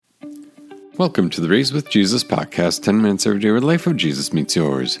Welcome to the Raised with Jesus podcast, 10 minutes every day where the life of Jesus meets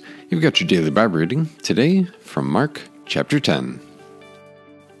yours. You've got your daily Bible reading today from Mark chapter 10.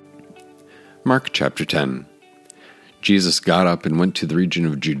 Mark chapter 10. Jesus got up and went to the region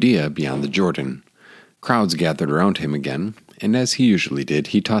of Judea beyond the Jordan. Crowds gathered around him again, and as he usually did,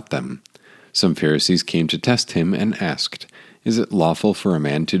 he taught them. Some Pharisees came to test him and asked, "Is it lawful for a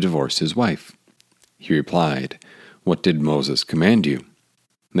man to divorce his wife?" He replied, "What did Moses command you?"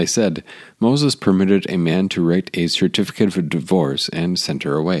 They said, "Moses permitted a man to write a certificate of divorce and send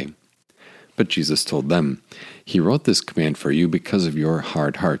her away." But Jesus told them, "He wrote this command for you because of your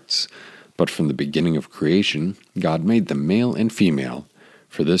hard hearts. But from the beginning of creation, God made them male and female.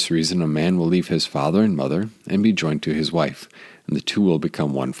 For this reason a man will leave his father and mother and be joined to his wife, and the two will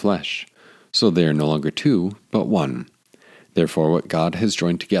become one flesh. So they are no longer two, but one. Therefore what God has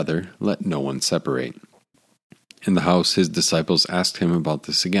joined together, let no one separate." In the house his disciples asked him about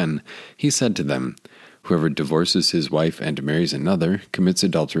this again. He said to them, "Whoever divorces his wife and marries another commits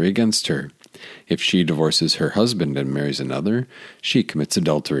adultery against her. If she divorces her husband and marries another, she commits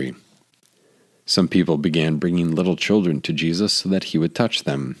adultery." Some people began bringing little children to Jesus so that he would touch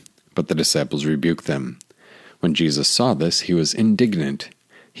them, but the disciples rebuked them. When Jesus saw this, he was indignant.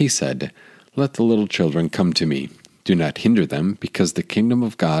 He said, "Let the little children come to me. Do not hinder them, because the kingdom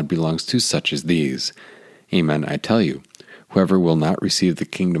of God belongs to such as these. Amen, I tell you, whoever will not receive the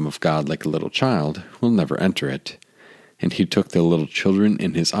kingdom of God like a little child will never enter it." And he took the little children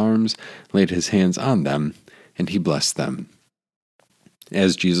in his arms, laid his hands on them, and he blessed them.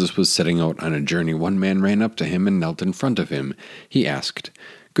 As Jesus was setting out on a journey, one man ran up to him and knelt in front of him. He asked,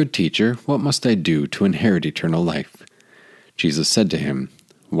 "Good teacher, what must I do to inherit eternal life?" Jesus said to him,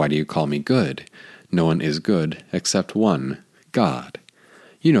 "Why do you call me good? No one is good except one, God.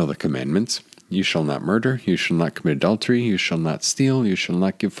 You know the commandments. You shall not murder, you shall not commit adultery, you shall not steal, you shall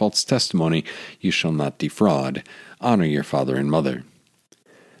not give false testimony, you shall not defraud. Honor your father and mother."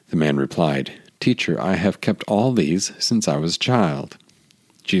 The man replied, "Teacher, I have kept all these since I was a child."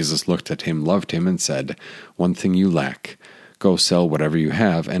 Jesus looked at him, loved him, and said, "One thing you lack. Go sell whatever you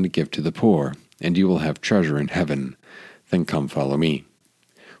have and give to the poor, and you will have treasure in heaven. Then come follow me."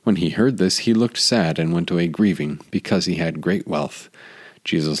 When he heard this, he looked sad and went away grieving, because he had great wealth.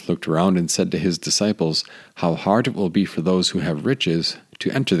 Jesus looked around and said to his disciples, "How hard it will be for those who have riches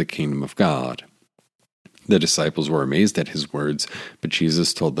to enter the kingdom of God." The disciples were amazed at his words, but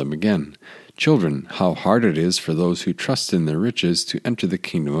Jesus told them again, "Children, how hard it is for those who trust in their riches to enter the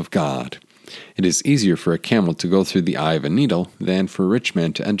kingdom of God. It is easier for a camel to go through the eye of a needle than for a rich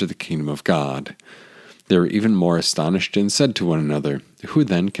man to enter the kingdom of God." They were even more astonished and said to one another, "Who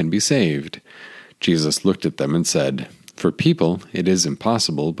then can be saved?" Jesus looked at them and said, "For people it is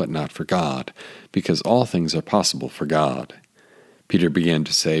impossible, but not for God, because all things are possible for God." Peter began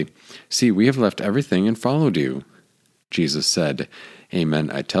to say, "See, we have left everything and followed you." Jesus said,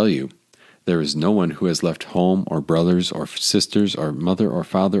 "Amen, I tell you, there is no one who has left home or brothers or sisters or mother or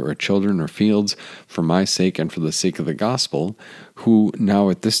father or children or fields for my sake and for the sake of the gospel, who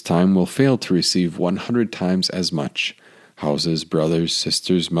now at this time will fail to receive 100 times as much, houses, brothers,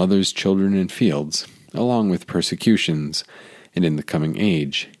 sisters, mothers, children, and fields, along with persecutions, and in the coming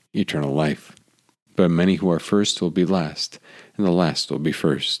age, eternal life. But many who are first will be last, and the last will be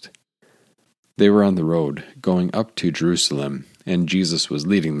first." They were on the road, going up to Jerusalem, and Jesus was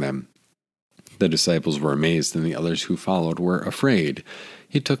leading them. The disciples were amazed, and the others who followed were afraid.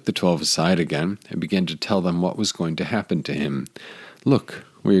 He took the 12 aside again, and began to tell them what was going to happen to him. "Look,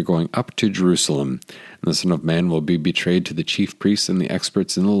 we are going up to Jerusalem, and the Son of Man will be betrayed to the chief priests and the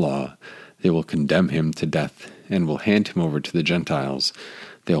experts in the law. They will condemn him to death, and will hand him over to the Gentiles.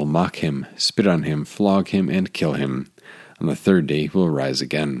 They will mock him, spit on him, flog him, and kill him. On the third day he will rise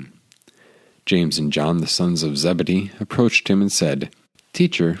again." James and John, the sons of Zebedee, approached him and said,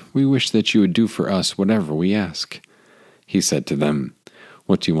 "Teacher, we wish that you would do for us whatever we ask." He said to them,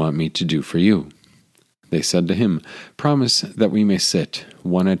 "What do you want me to do for you?" They said to him, "Promise that we may sit,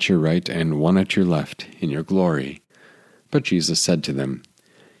 one at your right and one at your left, in your glory." But Jesus said to them,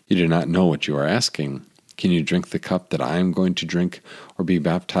 "You do not know what you are asking. Can you drink the cup that I am going to drink, or be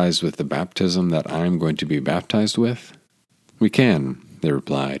baptized with the baptism that I am going to be baptized with?" "We can," they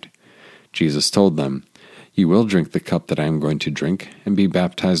replied. Jesus told them, "You will drink the cup that I am going to drink, and be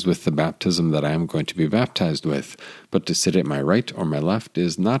baptized with the baptism that I am going to be baptized with, but to sit at my right or my left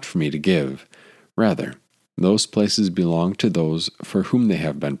is not for me to give. Rather, those places belong to those for whom they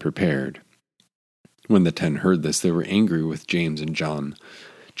have been prepared." When the 10 heard this, they were angry with James and John.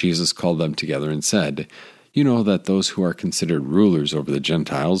 Jesus called them together and said, "You know that those who are considered rulers over the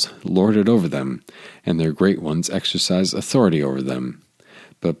Gentiles lord it over them, and their great ones exercise authority over them.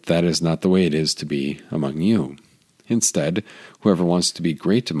 But that is not the way it is to be among you. Instead, whoever wants to be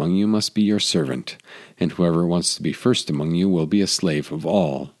great among you must be your servant, and whoever wants to be first among you will be a slave of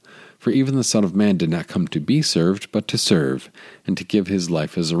all. For even the Son of Man did not come to be served, but to serve, and to give his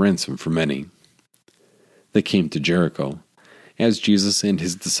life as a ransom for many." They came to Jericho. As Jesus and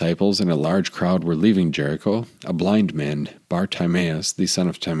his disciples and a large crowd were leaving Jericho, a blind man, Bartimaeus, the son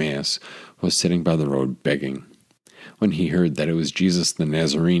of Timaeus, was sitting by the road begging. When he heard that it was Jesus the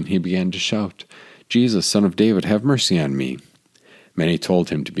Nazarene, he began to shout, "Jesus, Son of David, have mercy on me." Many told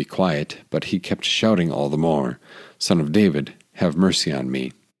him to be quiet, but he kept shouting all the more, "Son of David, have mercy on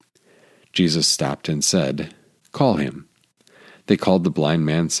me." Jesus stopped and said, "Call him." They called the blind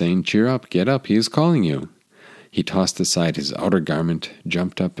man, saying, "Cheer up, get up, he is calling you." He tossed aside his outer garment,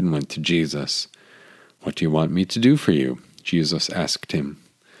 jumped up, and went to Jesus. "What do you want me to do for you?" Jesus asked him.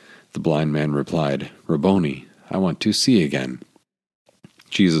 The blind man replied, "Rabboni, I want to see again."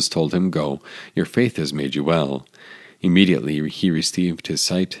 Jesus told him, "Go, your faith has made you well." Immediately he received his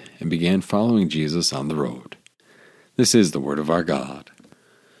sight and began following Jesus on the road. This is the word of our God.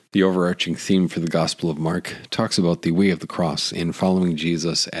 The overarching theme for the Gospel of Mark talks about the way of the cross in following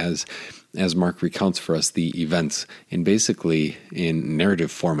Jesus as Mark recounts for us the events. And basically, in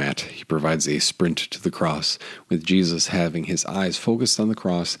narrative format, he provides a sprint to the cross, with Jesus having his eyes focused on the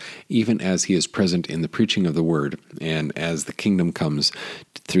cross, even as he is present in the preaching of the word, and as the kingdom comes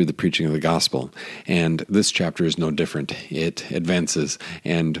through the preaching of the gospel. And this chapter is no different. It advances,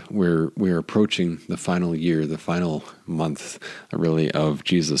 and we're approaching the final year, the final month, really, of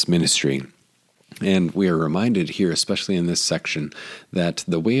Jesus' ministry. And we are reminded here, especially in this section, that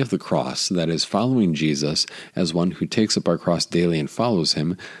the way of the cross, that is following Jesus as one who takes up our cross daily and follows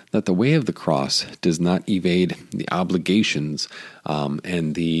him, that the way of the cross does not evade the obligations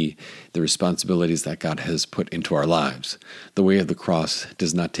and the responsibilities that God has put into our lives. The way of the cross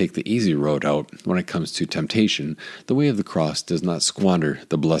does not take the easy road out when it comes to temptation. The way of the cross does not squander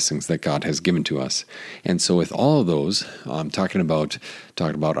the blessings that God has given to us. And so with all of those, talking about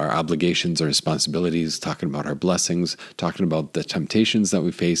our obligations, our responsibilities, talking about our blessings, talking about the temptations that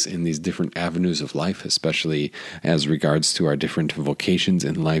we face in these different avenues of life, especially as regards to our different vocations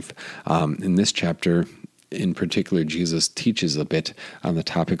in life. In this chapter, in particular, Jesus teaches a bit on the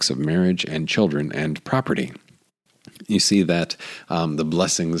topics of marriage and children and property. You see that the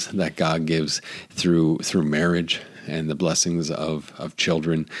blessings that God gives through marriage, and the blessings of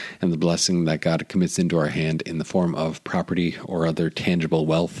children, and the blessing that God commits into our hand in the form of property or other tangible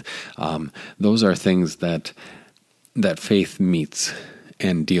wealth, those are things that faith meets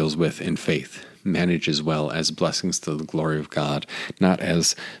and deals with in faith, manages well as blessings to the glory of God, not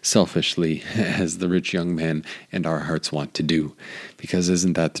as selfishly as the rich young man and our hearts want to do. Because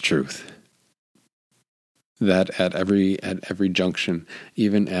isn't that the truth? That at every junction,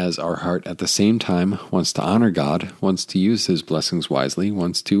 even as our heart at the same time wants to honor God, wants to use his blessings wisely,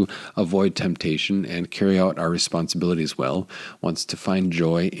 wants to avoid temptation and carry out our responsibilities well, wants to find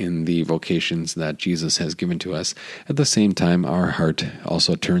joy in the vocations that Jesus has given to us, at the same time our heart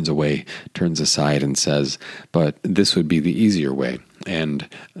also turns aside and says, but this would be the easier way. And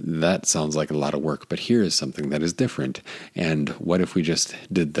that sounds like a lot of work, but here is something that is different. And what if we just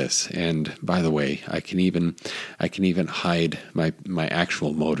did this? And by the way, I can even hide my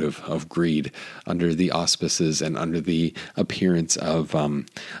actual motive of greed under the auspices and under the appearance of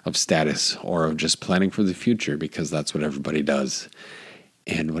status or of just planning for the future, because that's what everybody does.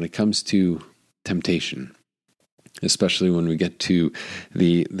 And when it comes to temptation, especially when we get to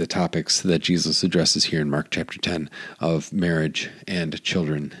the topics that Jesus addresses here in Mark chapter 10 of marriage and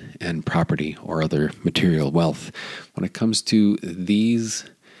children and property or other material wealth. When it comes to these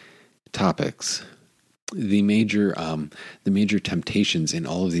topics, the major temptations in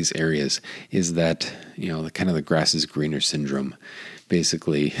all of these areas is that, the grass is greener syndrome.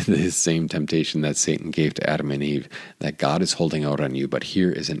 Basically, the same temptation that Satan gave to Adam and Eve, that God is holding out on you, but here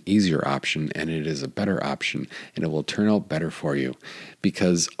is an easier option, and it is a better option, and it will turn out better for you.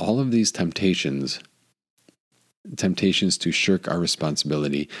 Because all of these temptations to shirk our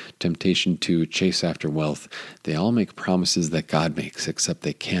responsibility, temptation to chase after wealth, they all make promises that God makes, except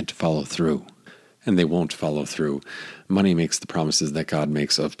they can't follow through. And they won't follow through. Money makes the promises that God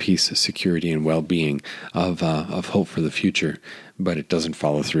makes of peace, security, and well-being, of hope for the future, but it doesn't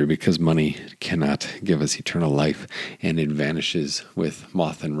follow through because money cannot give us eternal life, and it vanishes with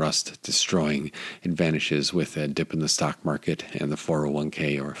moth and rust destroying. It vanishes with a dip in the stock market and the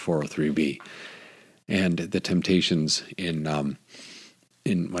 401k or 403b. And the temptations in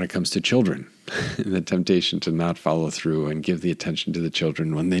when it comes to children, the temptation to not follow through and give the attention to the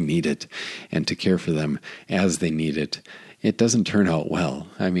children when they need it and to care for them as they need it it doesn't turn out well.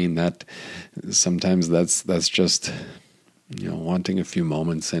 I mean, that sometimes that's just, wanting a few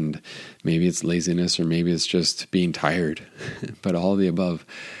moments, and maybe it's laziness or maybe it's just being tired. But all of the above,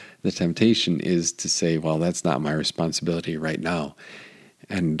 the temptation is to say, well, that's not my responsibility right now.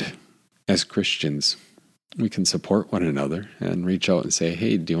 And as Christians, we can support one another and reach out and say,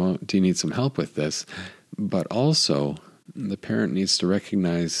 hey, do you need some help with this? But also, the parent needs to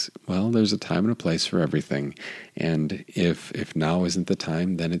recognize, well, there's a time and a place for everything. And if now isn't the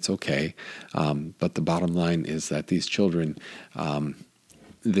time, then it's okay. But the bottom line is that these children,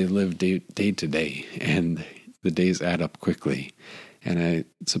 they live day to day, and the days add up quickly. And I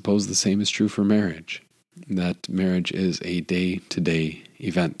suppose the same is true for marriage, that marriage is a day-to-day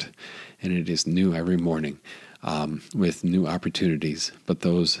event, and it is new every morning with new opportunities, but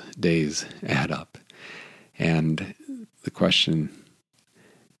those days add up. And the question,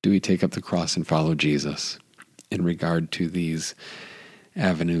 do we take up the cross and follow Jesus in regard to these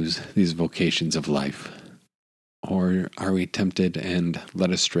avenues, these vocations of life? Or are we tempted and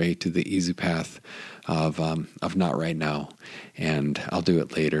led astray to the easy path of not right now, and I'll do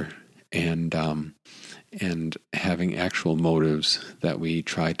it later, and having actual motives that we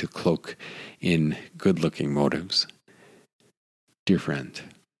try to cloak in good-looking motives? Dear friend,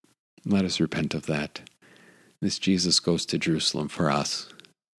 let us repent of that. This Jesus goes to Jerusalem for us.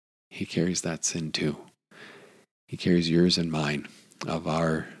 He carries that sin too. He carries yours and mine, of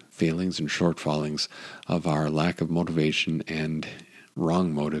our failings and shortfallings, of our lack of motivation and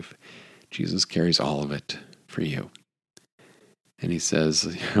wrong motive. Jesus carries all of it for you. And he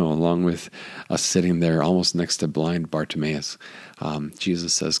says, along with us sitting there almost next to blind Bartimaeus,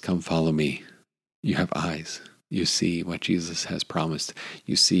 Jesus says, come follow me. You have eyes. You see what Jesus has promised.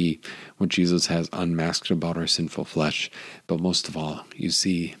 You see what Jesus has unmasked about our sinful flesh. But most of all, you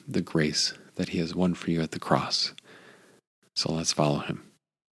see the grace that he has won for you at the cross. So let's follow him.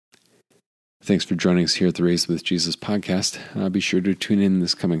 Thanks for joining us here at the Raised with Jesus podcast. Be sure to tune in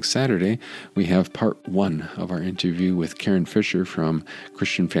this coming Saturday. We have part 1 of our interview with Karen Fisher from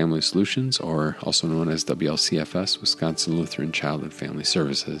Christian Family Solutions, or also known as WLCFS, Wisconsin Lutheran Child and Family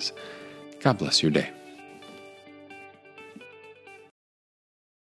Services. God bless your day.